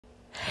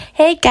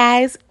Hey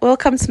guys,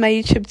 welcome to my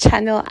YouTube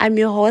channel. I'm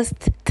your host,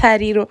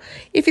 Tariro.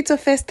 If it's your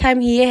first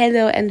time here,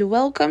 hello and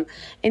welcome.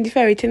 And if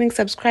you're a returning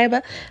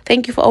subscriber,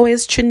 thank you for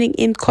always tuning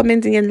in,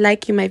 commenting and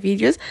liking my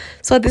videos.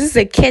 So this is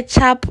a catch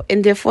up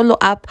and a follow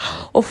up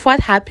of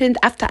what happened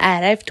after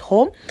I arrived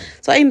home.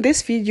 So in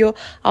this video,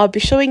 I'll be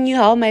showing you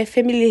how my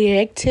family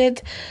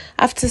reacted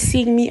after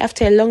seeing me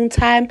after a long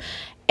time,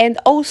 and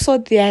also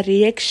their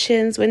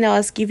reactions when I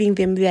was giving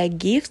them their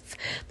gifts.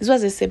 This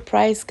was a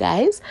surprise,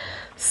 guys.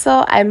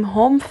 So I'm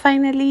home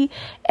finally,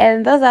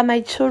 and those are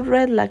my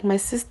children, like my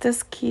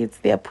sister's kids.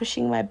 They are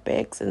pushing my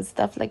bags and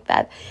stuff like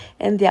that,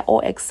 and they're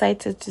all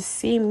excited to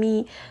see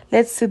me.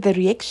 Let's see the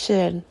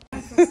reaction.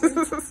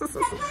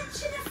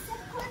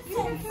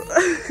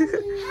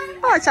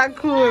 Oh,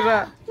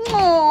 Chakura.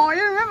 Oh,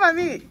 you remember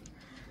me?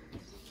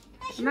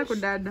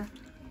 Nakudada.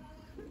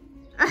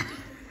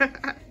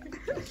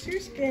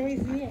 She's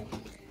crazy.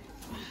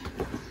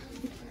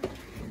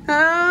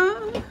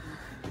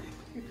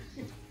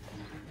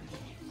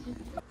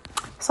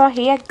 So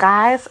here,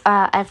 guys,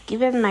 I've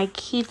given my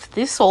kids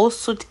this whole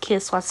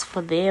suitcase was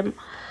for them.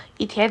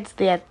 It had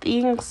their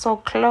things, so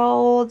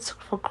clothes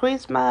for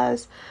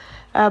Christmas,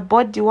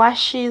 body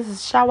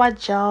washes, shower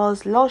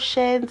gels,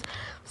 lotions,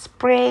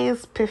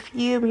 sprays,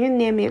 perfume, you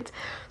name it.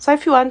 So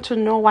if you want to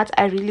know what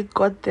I really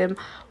got them,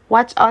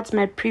 watch out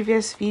my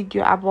previous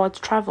video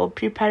about travel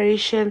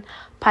preparation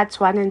part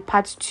 1 and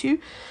part 2.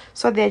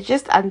 So they're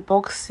just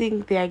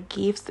unboxing their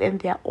gifts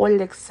and they're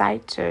all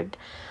excited.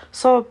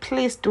 So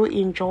please do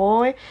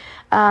enjoy.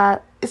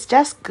 It's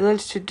just good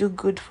to do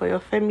good for your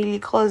family,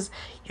 because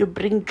you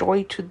bring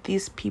joy to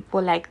these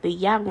people, like the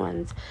young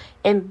ones,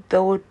 and they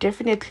will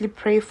definitely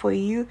pray for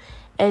you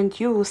and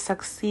you will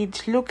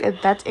succeed. Look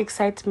at that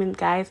excitement,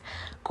 guys.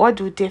 God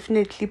will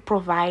definitely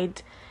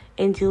provide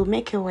and he'll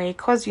make a way,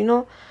 because you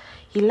know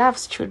he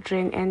loves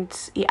children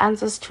and he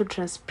answers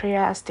children's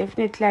prayers.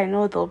 Definitely, I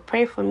know they'll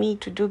pray for me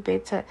to do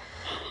better.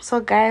 So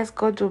guys,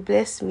 God will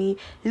bless me.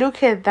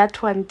 Look at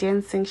that one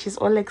dancing. She's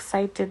all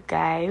excited,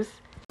 guys.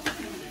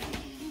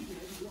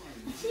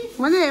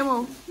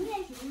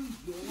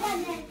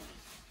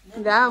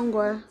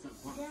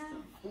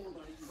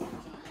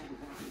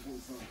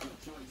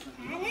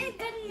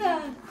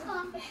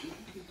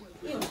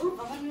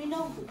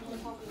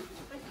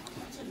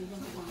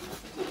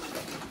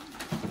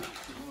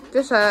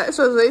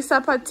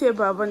 Isozoisa pathe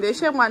baba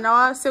ndeshe mwana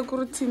wa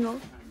security no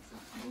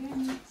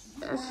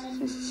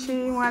shi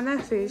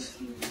mwana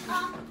seshi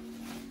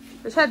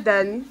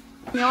shadani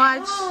ni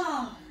watch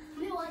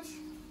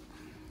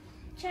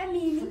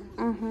Chamini.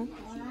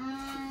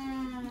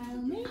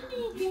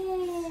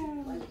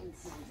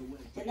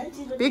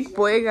 Big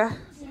boy ga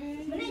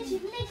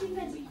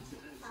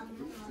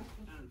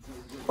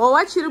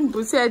watch him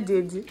mbusi ya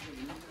dedi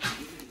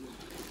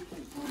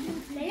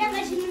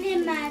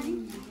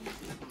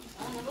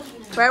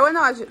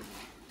waiona wacho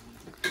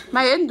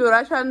mahenduro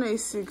acho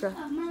anoisika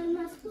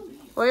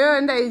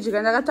oyo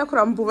ndaijika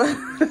ndakatakura mbuva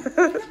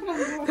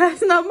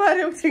kasina mari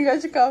yekutenga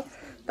chikafu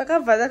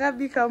takabva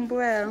takabika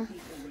mbuva yangu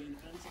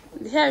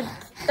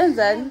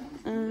enzani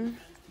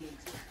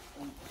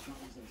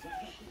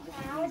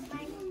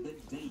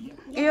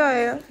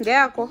iyoyo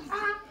ndeyako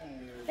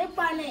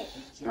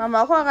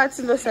mama ako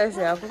akati ndo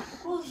size yako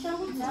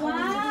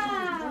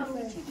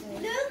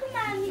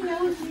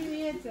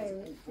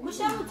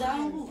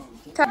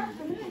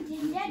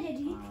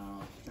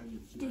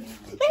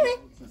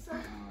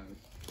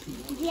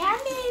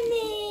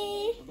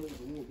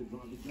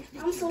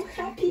I'm so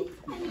happy.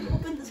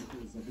 Open this.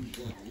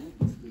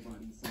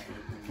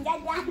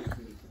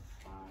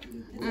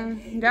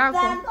 ndeyako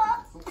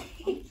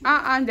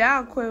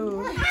ndeyako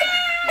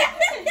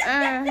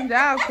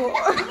ndeyako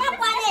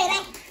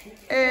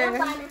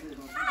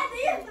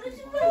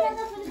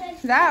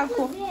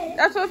ndeyako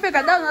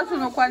atopfeka da una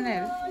tunokwana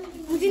here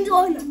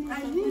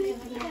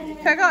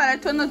pfeka wala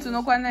tono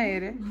tunokwana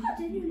here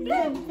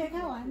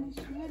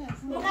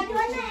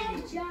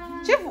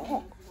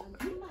chifu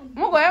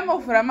mugoya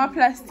movhura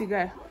maplastic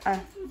aya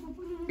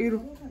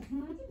iro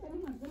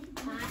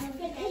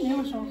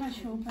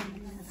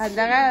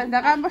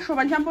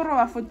ndakamboshopa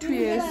ndichamborova for 2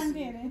 years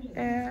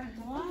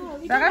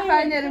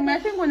ndakafanira rimwe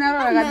atingi unaro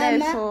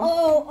rakadai so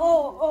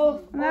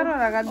unaro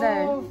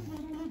rakadai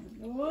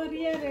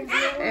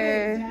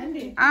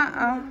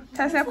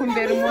tasiya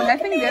kumberi munda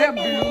atingi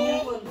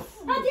ndereblue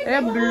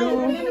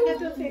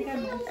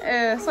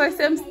so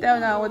same style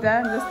now with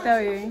the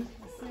style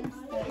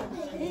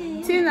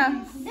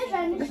Tina,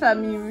 this are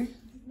me.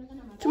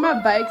 To my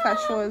bikes are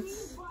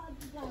shorts.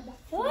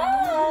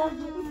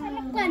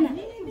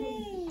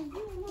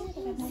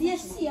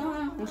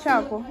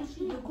 Mshako.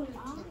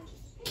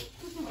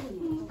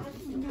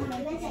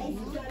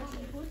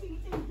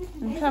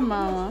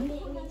 Mshama.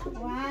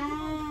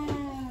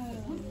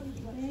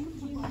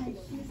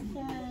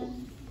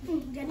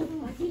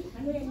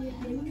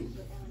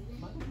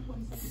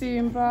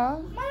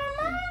 Simba.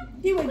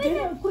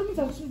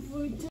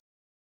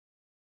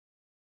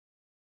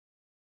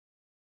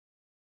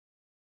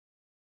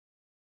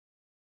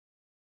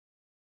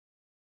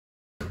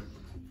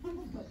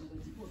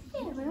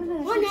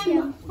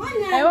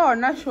 I want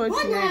not short.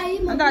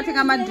 I'm going to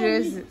take my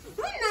dress.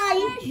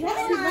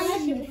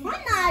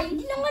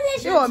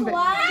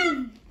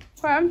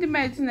 I'm the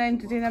 9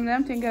 to 10.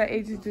 I'm thinking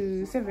 80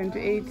 to 7 to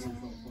 8.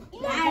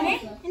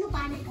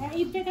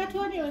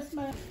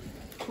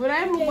 Would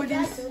I move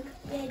this?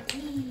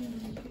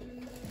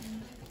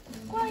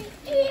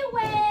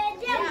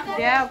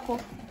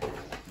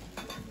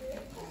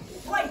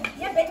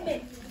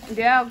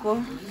 There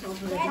go.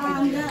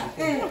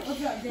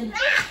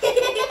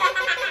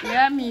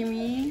 Yeah,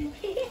 Mimi.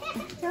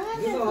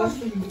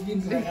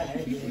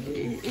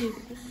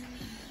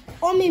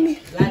 Oh, Mimi.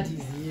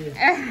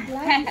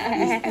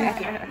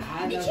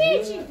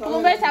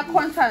 Who made a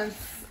conscience?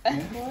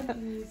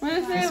 What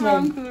is it,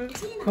 Uncle?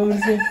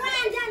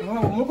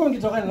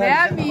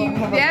 There,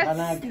 Mimi.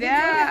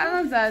 There,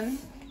 Amazon.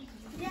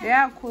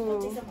 There,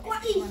 cool.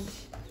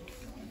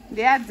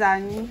 There,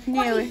 Danny.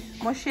 Near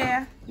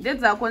Moshe.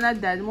 That's a corner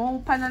that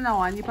more panana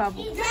one.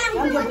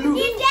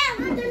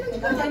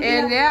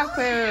 And there,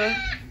 queer.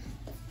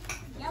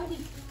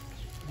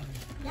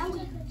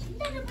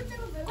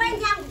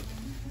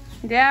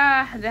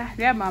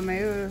 There, Mama.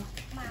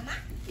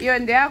 You're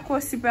in there,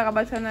 Cosi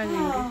Parabatana.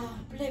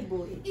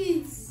 Playboy.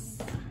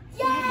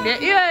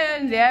 You're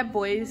in there,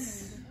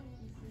 boys.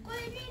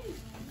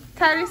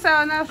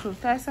 Tarisa on us,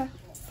 Tessa.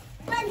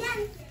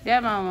 Yeah,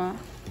 Mama.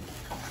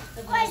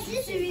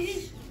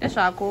 Yes,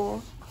 I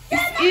go.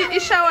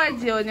 It's shower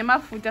deal, my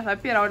foot as a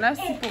pair on us.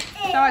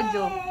 Shower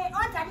deal.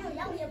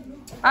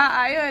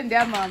 You're in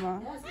there, Mama.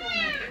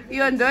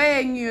 You're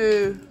doing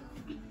you.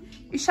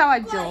 It's shower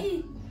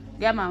deal.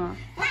 Yeah, Mama.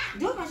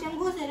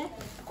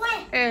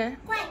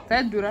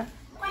 That's dura.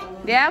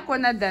 They are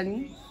corner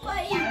Danny.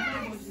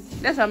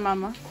 That's a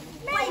Mama.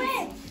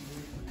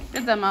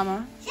 That's a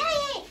Mama.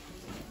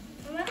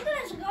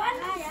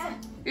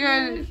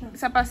 You're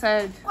supper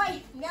side.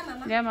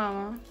 Yeah,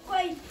 Mama.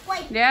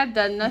 They are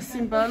done, not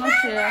simple, no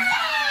share.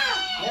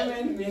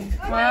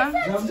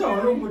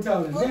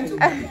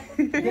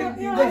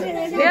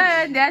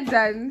 Yeah, they're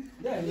done.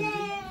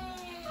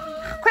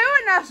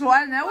 Quite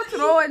one. I would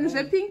throw and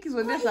the pink is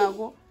on this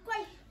ago.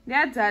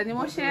 They're done, you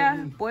must share,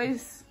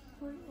 boys.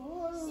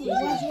 You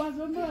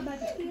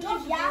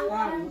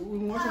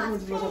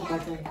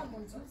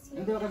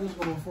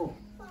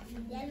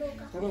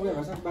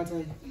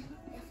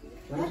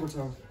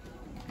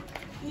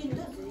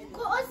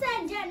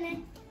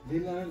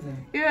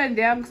and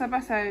them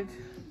supper side.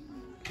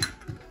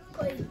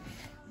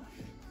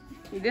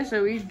 That's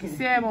a week.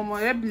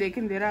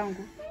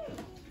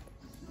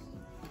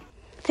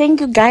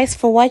 Thank you guys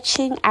for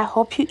watching. I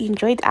hope you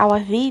enjoyed our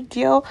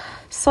video.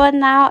 So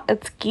now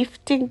it's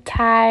gifting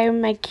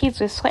time. My kids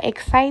were so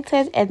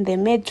excited and they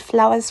made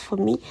flowers for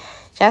me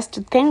just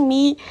to thank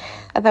me.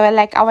 They were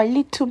like, our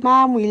little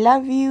mom, we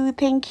love you,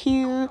 thank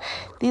you,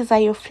 these are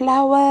your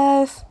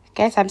flowers.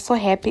 Guys, I'm so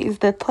happy. It's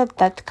the thought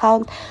that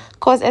counts,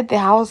 because at the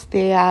house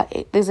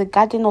there's a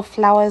garden of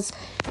flowers.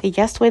 They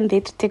just went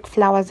there to take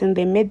flowers and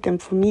they made them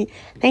for me.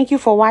 Thank you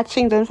for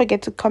watching. Don't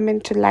forget to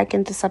comment, to like,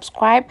 and to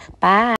subscribe. Bye.